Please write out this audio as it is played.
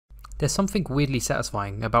There's something weirdly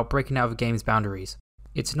satisfying about breaking out of a game's boundaries.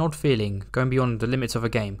 It's an odd feeling going beyond the limits of a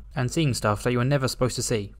game and seeing stuff that you were never supposed to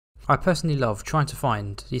see. I personally love trying to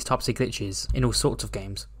find these types of glitches in all sorts of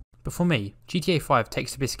games. But for me, GTA 5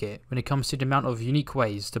 takes the biscuit when it comes to the amount of unique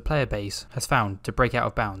ways the player base has found to break out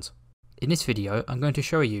of bounds. In this video, I'm going to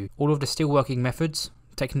show you all of the still working methods,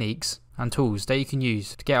 techniques, and tools that you can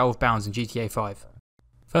use to get out of bounds in GTA 5.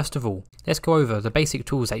 First of all, let's go over the basic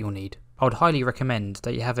tools that you'll need. I would highly recommend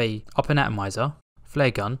that you have a upper atomizer,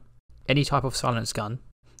 flare gun, any type of silence gun,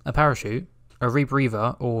 a parachute, a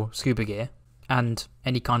rebreather or scuba gear, and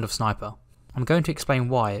any kind of sniper. I'm going to explain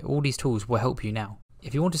why all these tools will help you now.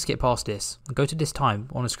 If you want to skip past this, go to this time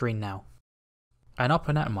on the screen now. An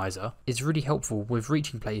upper atomizer is really helpful with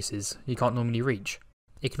reaching places you can't normally reach.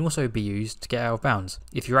 It can also be used to get out of bounds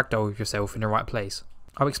if you ragdoll yourself in the right place.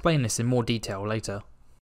 I'll explain this in more detail later.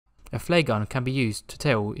 A flare gun can be used to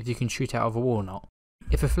tell if you can shoot out of a wall or not.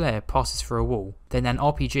 If a flare passes through a wall, then an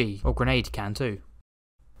RPG or grenade can too.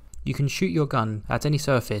 You can shoot your gun at any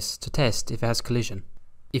surface to test if it has collision.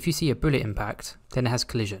 If you see a bullet impact, then it has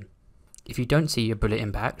collision. If you don't see a bullet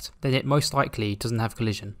impact, then it most likely doesn't have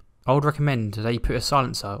collision. I would recommend that you put a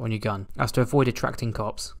silencer on your gun as to avoid attracting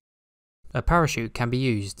cops. A parachute can be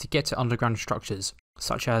used to get to underground structures,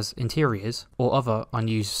 such as interiors or other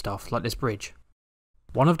unused stuff like this bridge.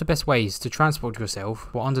 One of the best ways to transport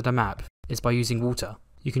yourself while under the map is by using water.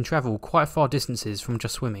 You can travel quite far distances from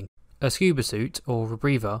just swimming. A scuba suit or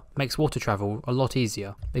rebreather makes water travel a lot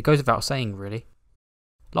easier. It goes without saying really.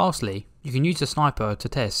 Lastly, you can use a sniper to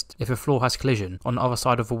test if a floor has collision on the other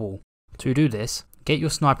side of a wall. To do this, get your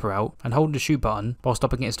sniper out and hold the shoot button whilst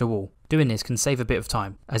up against a wall. Doing this can save a bit of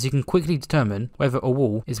time, as you can quickly determine whether a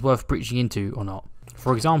wall is worth breaching into or not.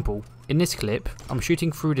 For example, in this clip, I'm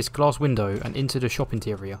shooting through this glass window and into the shop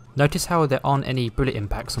interior. Notice how there aren't any bullet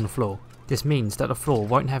impacts on the floor. This means that the floor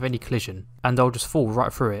won't have any collision, and I'll just fall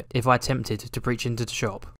right through it if I attempted to breach into the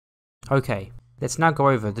shop. Okay. Let's now go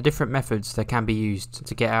over the different methods that can be used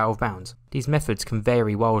to get out of bounds. These methods can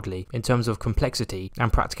vary wildly in terms of complexity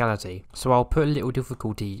and practicality, so I'll put a little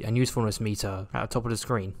difficulty and usefulness meter at the top of the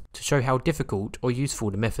screen to show how difficult or useful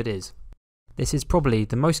the method is. This is probably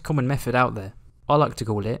the most common method out there. I like to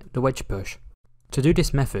call it the wedge push. To do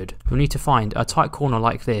this method, you'll need to find a tight corner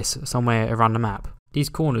like this somewhere around the map. These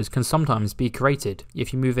corners can sometimes be created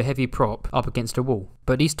if you move a heavy prop up against a wall,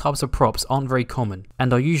 but these types of props aren't very common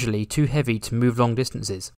and are usually too heavy to move long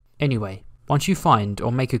distances. Anyway, once you find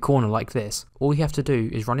or make a corner like this, all you have to do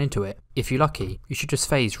is run into it. If you're lucky, you should just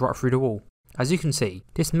phase right through the wall. As you can see,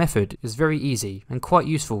 this method is very easy and quite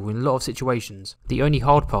useful in a lot of situations. The only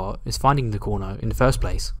hard part is finding the corner in the first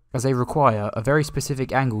place, as they require a very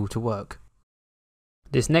specific angle to work.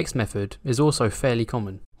 This next method is also fairly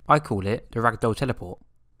common. I call it the Ragdoll teleport.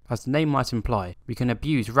 As the name might imply, we can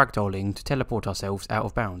abuse ragdolling to teleport ourselves out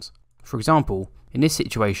of bounds. For example, in this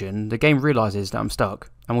situation, the game realises that I'm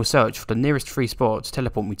stuck and will search for the nearest free spot to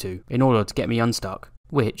teleport me to in order to get me unstuck,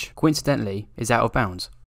 which, coincidentally, is out of bounds.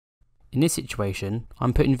 In this situation,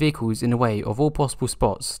 I'm putting vehicles in the way of all possible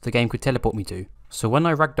spots the game could teleport me to, so when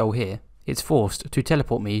I ragdoll here, it's forced to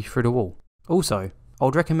teleport me through the wall. Also, I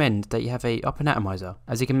would recommend that you have a upper atomizer,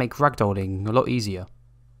 as it can make ragdolling a lot easier.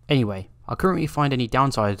 Anyway, I couldn't really find any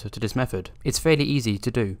downside to this method. It's fairly easy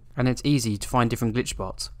to do, and it's easy to find different glitch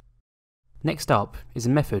spots. Next up is a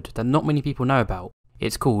method that not many people know about.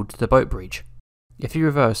 It's called the boat breach. If you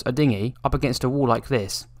reverse a dinghy up against a wall like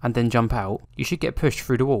this, and then jump out, you should get pushed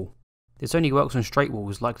through the wall. This only works on straight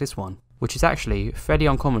walls like this one, which is actually fairly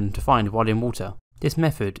uncommon to find while in water. This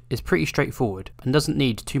method is pretty straightforward and doesn't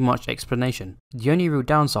need too much explanation. The only real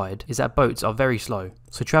downside is that boats are very slow,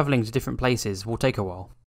 so travelling to different places will take a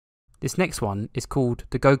while. This next one is called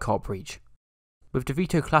the Go-kart breach. With the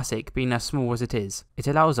Vito Classic being as small as it is, it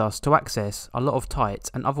allows us to access a lot of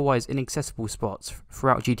tight and otherwise inaccessible spots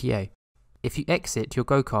throughout GTA. If you exit your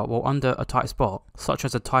go-kart while under a tight spot, such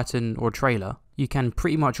as a Titan or a trailer, you can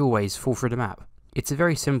pretty much always fall through the map. It's a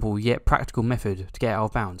very simple yet practical method to get out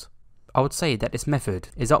of bounds. I would say that this method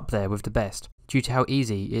is up there with the best, due to how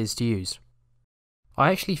easy it is to use.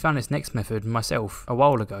 I actually found this next method myself a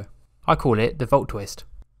while ago. I call it the vault twist.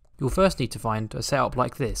 You'll first need to find a setup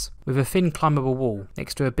like this, with a thin climbable wall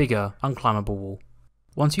next to a bigger unclimbable wall.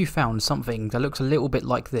 Once you've found something that looks a little bit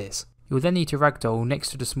like this, you'll then need to ragdoll next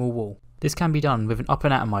to the small wall. This can be done with an upper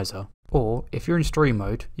atomizer, or if you're in story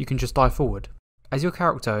mode, you can just dive forward. As your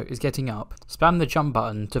character is getting up, spam the jump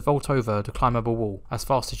button to vault over the climbable wall as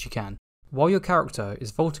fast as you can. While your character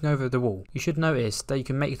is vaulting over the wall, you should notice that you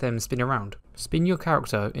can make them spin around. Spin your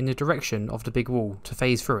character in the direction of the big wall to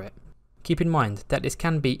phase through it. Keep in mind that this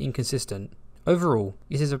can be inconsistent, Overall,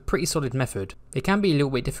 this is a pretty solid method. It can be a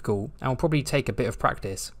little bit difficult and will probably take a bit of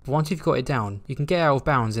practice, but once you've got it down, you can get out of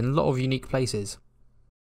bounds in a lot of unique places.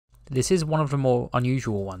 This is one of the more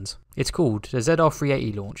unusual ones. It's called the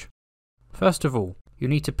ZR380 launch. First of all, you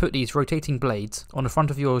need to put these rotating blades on the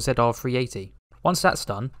front of your ZR380. Once that's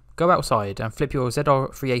done, go outside and flip your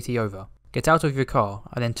ZR380 over. Get out of your car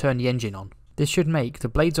and then turn the engine on. This should make the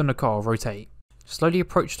blades on the car rotate. Slowly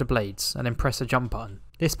approach the blades and then press the jump button.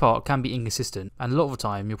 This part can be inconsistent and a lot of the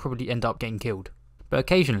time you'll probably end up getting killed. But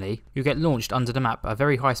occasionally, you'll get launched under the map at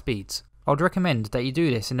very high speeds. I would recommend that you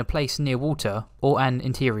do this in a place near water or an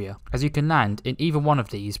interior, as you can land in either one of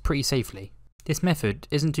these pretty safely. This method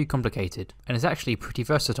isn't too complicated and is actually pretty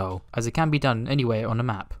versatile, as it can be done anywhere on the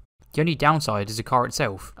map. The only downside is the car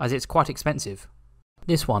itself, as it's quite expensive.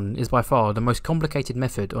 This one is by far the most complicated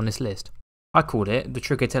method on this list. I called it the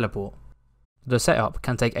trigger teleport. The setup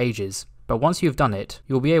can take ages, but once you've done it,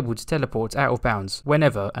 you'll be able to teleport out of bounds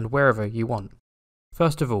whenever and wherever you want.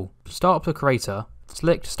 First of all, start up the creator,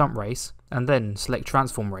 select stunt race, and then select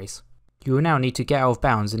transform race. You will now need to get out of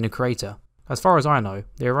bounds in the creator. As far as I know,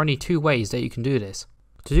 there are only 2 ways that you can do this.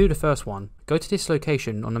 To do the first one, go to this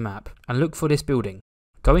location on the map and look for this building.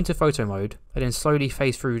 Go into photo mode and then slowly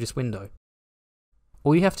phase through this window.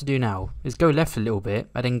 All you have to do now is go left a little bit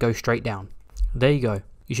and then go straight down. There you go.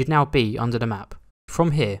 You should now be under the map.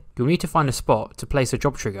 From here, you'll need to find a spot to place a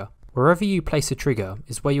drop trigger. Wherever you place the trigger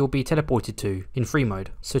is where you'll be teleported to in free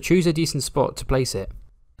mode, so choose a decent spot to place it.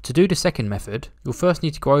 To do the second method, you'll first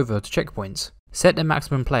need to go over to checkpoints. Set the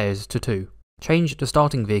maximum players to 2. Change the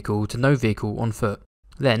starting vehicle to no vehicle on foot.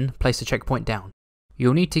 Then place the checkpoint down.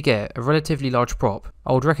 You'll need to get a relatively large prop.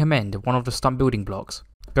 I would recommend one of the stunt building blocks.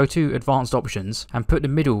 Go to advanced options and put the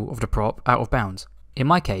middle of the prop out of bounds. In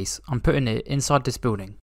my case, I'm putting it inside this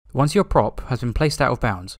building. Once your prop has been placed out of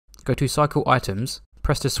bounds, go to cycle items,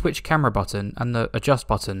 press the switch camera button and the adjust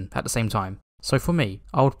button at the same time. So for me,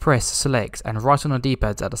 I would press select and right on the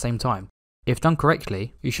D-pads at the same time. If done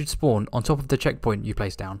correctly, you should spawn on top of the checkpoint you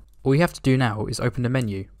place down. All you have to do now is open the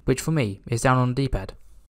menu, which for me is down on the D-pad.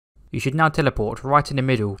 You should now teleport right in the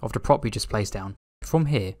middle of the prop you just placed down. From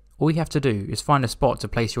here, all you have to do is find a spot to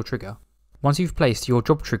place your trigger. Once you've placed your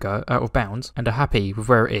drop trigger out of bounds and are happy with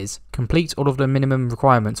where it is, complete all of the minimum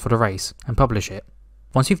requirements for the race and publish it.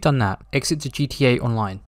 Once you've done that, exit to GTA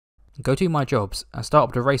Online. Go to My Jobs and start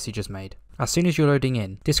up the race you just made. As soon as you're loading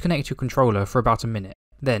in, disconnect your controller for about a minute,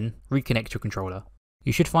 then reconnect your controller.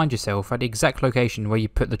 You should find yourself at the exact location where you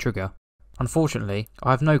put the trigger. Unfortunately, I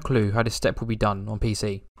have no clue how this step will be done on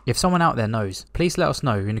PC. If someone out there knows, please let us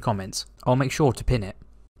know in the comments. I'll make sure to pin it.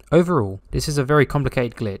 Overall, this is a very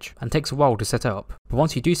complicated glitch and takes a while to set up, but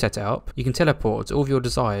once you do set it up, you can teleport to all of your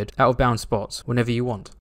desired out of bounds spots whenever you want.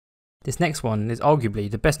 This next one is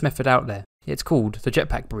arguably the best method out there. It's called the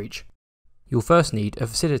Jetpack breach. You'll first need a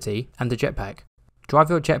facility and a jetpack. Drive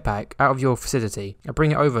your jetpack out of your facility and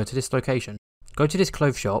bring it over to this location. Go to this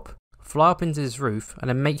clothes shop, fly up into this roof and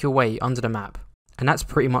then make your way under the map. And that's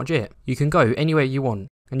pretty much it. You can go anywhere you want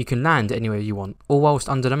and you can land anywhere you want, all whilst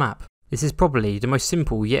under the map. This is probably the most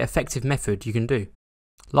simple yet effective method you can do.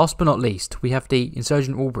 Last but not least, we have the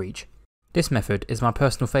Insurgent wall breach. This method is my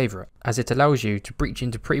personal favourite, as it allows you to breach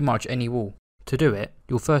into pretty much any wall. To do it,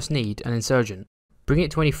 you'll first need an Insurgent. Bring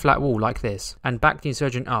it to any flat wall like this, and back the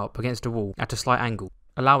Insurgent up against the wall at a slight angle,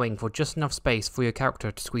 allowing for just enough space for your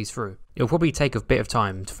character to squeeze through. It'll probably take a bit of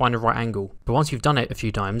time to find the right angle, but once you've done it a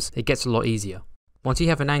few times, it gets a lot easier. Once you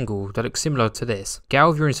have an angle that looks similar to this, get out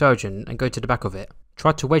of your Insurgent and go to the back of it.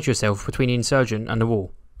 Try to wedge yourself between the Insurgent and the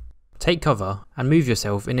wall. Take cover and move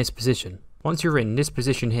yourself in this position. Once you're in this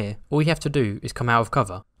position here, all you have to do is come out of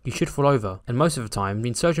cover. You should fall over, and most of the time the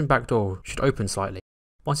Insurgent back door should open slightly.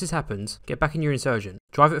 Once this happens, get back in your Insurgent,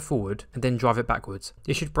 drive it forward and then drive it backwards.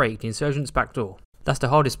 This should break the Insurgent's back door. That's the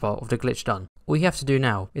hardest part of the glitch done. All you have to do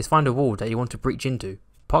now is find a wall that you want to breach into.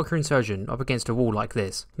 Park your Insurgent up against a wall like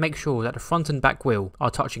this. Make sure that the front and back wheel are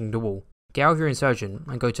touching the wall. Get out of your Insurgent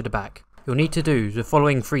and go to the back. You'll need to do the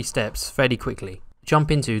following 3 steps fairly quickly.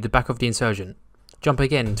 Jump into the back of the Insurgent. Jump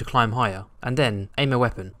again to climb higher, and then aim a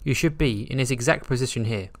weapon. You should be in this exact position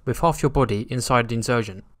here, with half your body inside the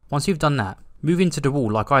Insurgent. Once you've done that, move into the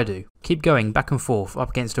wall like I do. Keep going back and forth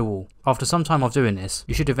up against the wall. After some time of doing this,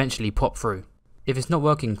 you should eventually pop through. If it's not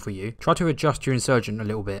working for you, try to adjust your Insurgent a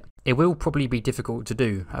little bit. It will probably be difficult to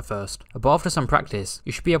do at first, but after some practice,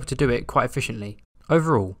 you should be able to do it quite efficiently.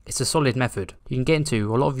 Overall, it's a solid method. You can get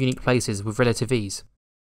into a lot of unique places with relative ease.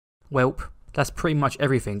 Welp, that's pretty much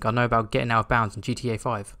everything I know about getting out of bounds in GTA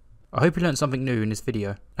 5. I hope you learned something new in this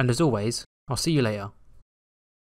video, and as always, I'll see you later.